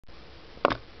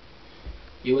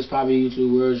Yo, what's poppin'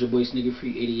 YouTube world? Your boy Sneaker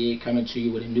Freak 88 coming to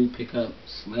you with a new pickup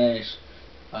slash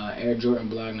Air Jordan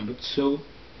blog number 2.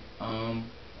 I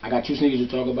got two sneakers to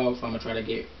talk about, so I'm gonna try to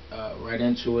get right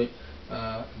into it.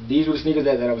 These were the sneakers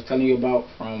that I was telling you about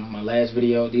from my last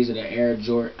video. These are the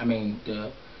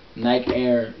the Nike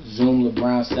Air Zoom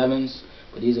LeBron 7s,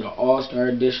 but these are the All-Star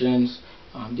editions.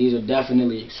 These are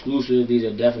definitely exclusive. These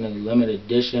are definitely limited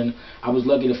edition. I was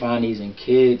lucky to find these in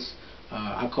kids.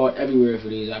 I called everywhere for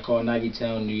these. I called Nike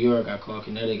Town, New York. I called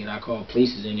Connecticut. I called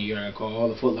places in New York. I called all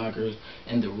the Foot Lockers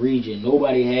in the region.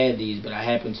 Nobody had these, but I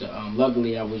happened to.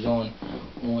 Luckily, I was on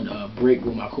break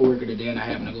with my coworker today, and I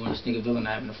happened to go into Sneakerville and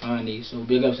I happened to find these. So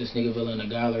big ups to Sneakerville in the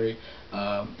gallery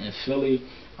in Philly.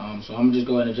 So I'm just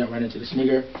going to jump right into the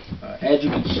sneaker. As you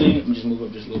can see, let me just move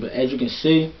up just a little bit. As you can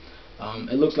see,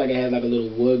 it looks like it has like a little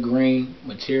wood grain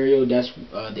material. That's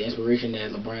the inspiration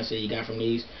that LeBron said he got from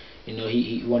these. You know,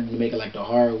 he wanted to make it like the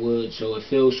hardwood, so it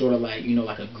feels sort of like, you know,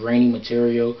 like a grainy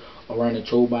material around the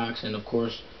toe box and of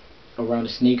course around the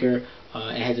sneaker.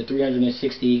 It has a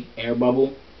 360 air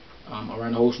bubble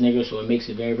around the whole sneaker, so it makes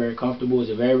it very, very comfortable.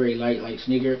 It's a very, very light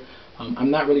sneaker.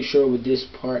 I'm not really sure what this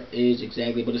part is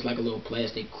exactly, but it's like a little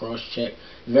plastic cross check.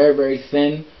 Very, very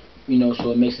thin, you know,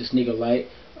 so it makes the sneaker light.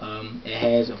 It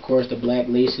has, of course, the black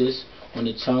laces on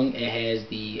the tongue. It has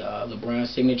the LeBron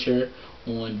signature.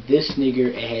 On this sneaker,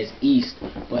 it has East,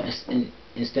 but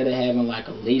instead of having like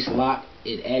a lace lock,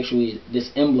 this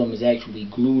emblem is actually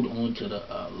glued onto the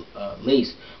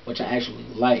lace, which I actually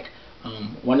like.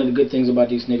 One of the good things about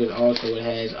these sneakers also, it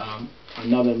has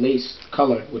another lace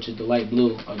color, which is the light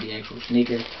blue of the actual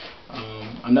sneaker.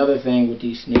 Another thing with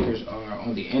these sneakers are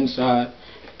on the inside.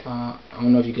 I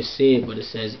don't know if you can see it, but it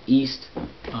says East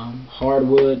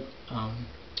hardwood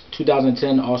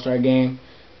 2010 All-Star Game,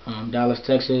 Dallas,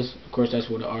 Texas. Of course, that's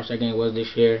where the All-Star Game was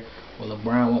this year. Well,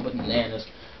 LeBron went with bananas.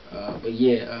 But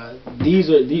yeah, these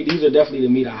are definitely to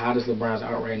me the hottest LeBrons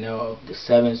out right now of the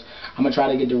 7s. I'm gonna try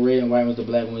to get the red and white ones, the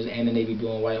black ones, and the navy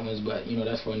blue and white ones, but you know,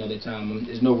 that's for another time.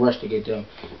 There's no rush to get them.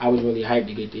 I was really hyped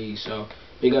to get these, so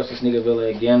big ups to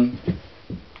Sneakerville again.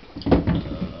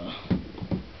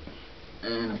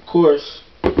 And of course,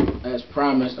 as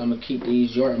promised, I'm gonna keep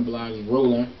these Jordan blogs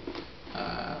rolling.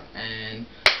 And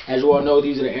as you all know,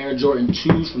 these are the Air Jordan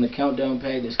 2s from the Countdown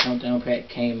Pack. This Countdown Pack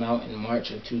came out in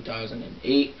March of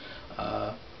 2008.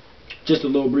 Just a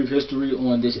little brief history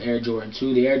on this Air Jordan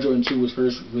 2. The Air Jordan 2 was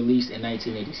first released in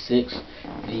 1986.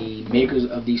 The makers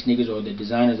of these sneakers, or the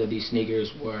designers of these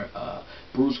sneakers, were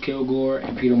Bruce Kilgore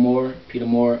and Peter Moore. Peter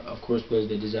Moore, of course, was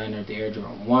the designer of the Air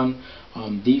Jordan 1.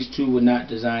 These two would not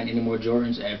design any more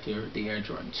Jordans after the Air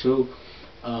Jordan 2.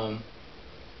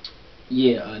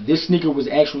 This sneaker was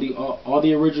actually, all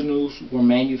the originals were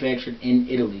manufactured in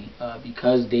Italy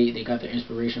because they got their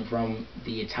inspiration from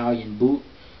the Italian boot,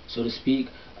 so to speak.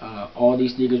 All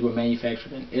these sneakers were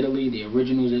manufactured in Italy, the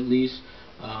originals at least.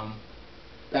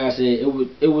 Like I said,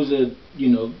 it was a, you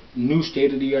know, new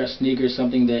state-of-the-art sneaker,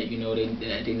 something that, you know,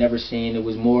 they never seen. It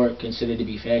was more considered to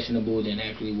be fashionable than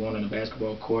actually worn on a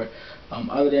basketball court.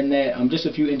 Other than that, just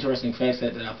a few interesting facts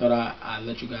that I thought I'd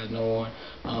let you guys know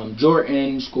on.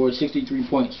 Jordan scored 63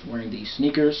 points wearing these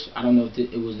sneakers. I don't know if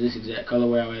it was this exact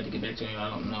colorway. I would have to get back to him. I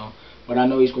don't know. But I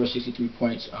know he scored 63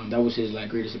 points. That was his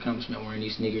greatest accomplishment wearing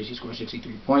these sneakers. He scored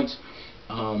 63 points.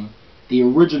 The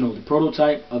original, the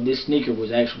prototype of this sneaker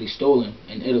was actually stolen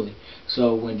in Italy.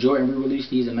 So when Jordan re-released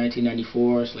these in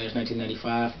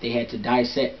 1994/1995, they had to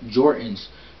dissect Jordan's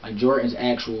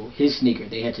his sneaker.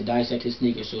 They had to dissect his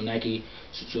sneaker so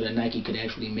that Nike could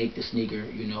actually make the sneaker,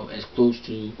 you know, as close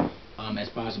to as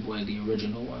possible as the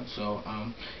original one. So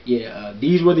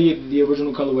these were the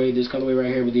original colorway. This colorway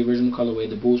right here was the original colorway.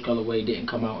 The Bulls colorway didn't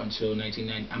come out until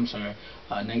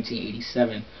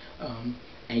 1987.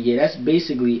 And yeah, that's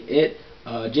basically it.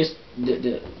 Just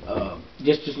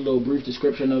a little brief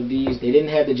description of these. They didn't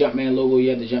have the Jumpman logo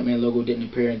yet. The Jumpman logo didn't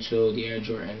appear until the Air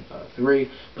Jordan 3,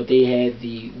 but they had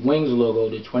the Wings logo,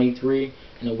 the 23,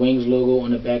 and the Wings logo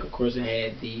on the back. Of course, it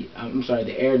had the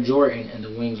the Air Jordan and the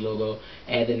Wings logo.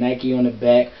 It had the Nike on the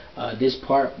back. This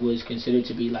part was considered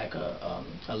to be like a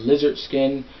lizard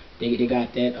skin. They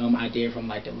got that idea from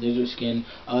like the lizard skin.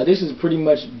 This is pretty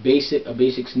much a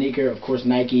basic sneaker. Of course,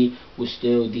 Nike was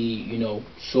still the, you know,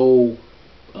 sole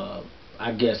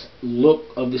I guess look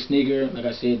of the sneaker. Like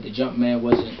I said, the Jumpman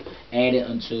wasn't added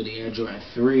until the Air Jordan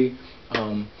 3.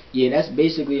 Yeah, that's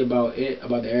basically about it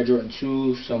about the Air Jordan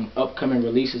 2. Some upcoming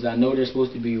releases. I know they're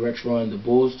supposed to be retroing the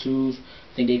Bulls 2s.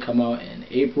 I think they come out in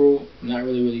April. I'm not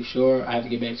really sure. I have to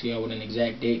get back to y'all with an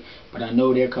exact date, but I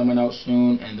know they're coming out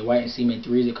soon. And the White and Cement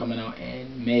 3s are coming out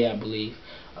in May, I believe.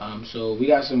 So we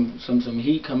got some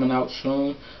heat coming out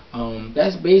soon.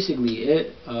 That's basically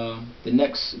it. The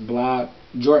next blog,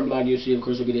 Jordan blog you'll see, of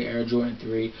course, will be the Air Jordan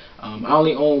 3. I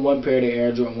only own one pair of the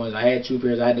Air Jordan 1s. I had two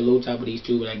pairs. I had the low top of these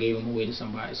two, but I gave them away to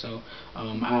somebody. So I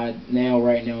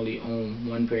right now only own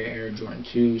one pair of Air Jordan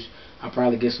 2s. I'll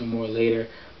probably get some more later.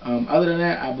 Other than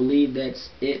that, I believe that's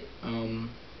it.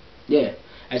 Yeah,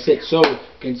 that's it. So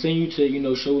continue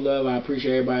to show love. I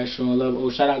appreciate everybody showing love. Oh,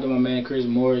 shout out to my man Chris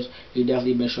Morris. He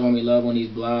definitely been showing me love on these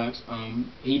blogs.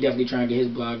 He definitely trying to get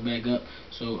his blog back up.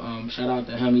 So shout out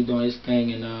to him. He doing his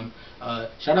thing. And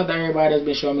shout out to everybody that's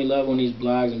been showing me love on these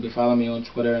blogs and been following me on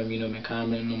Twitter and been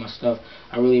commenting on my stuff.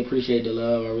 I really appreciate the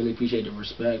love. I really appreciate the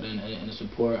respect and the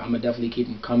support. I'm gonna definitely keep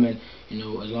them coming.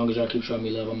 As long as y'all keep showing me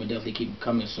love, I'm gonna definitely keep them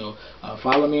coming. So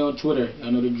follow me on Twitter.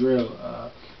 Y'all know the drill.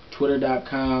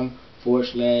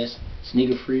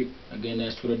 Twitter.com/SneakerFreak. Again,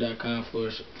 that's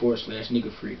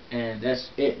Twitter.com/SneakerFreak. And that's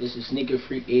it. This is Sneaker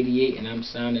Freak 88, and I'm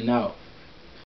signing out.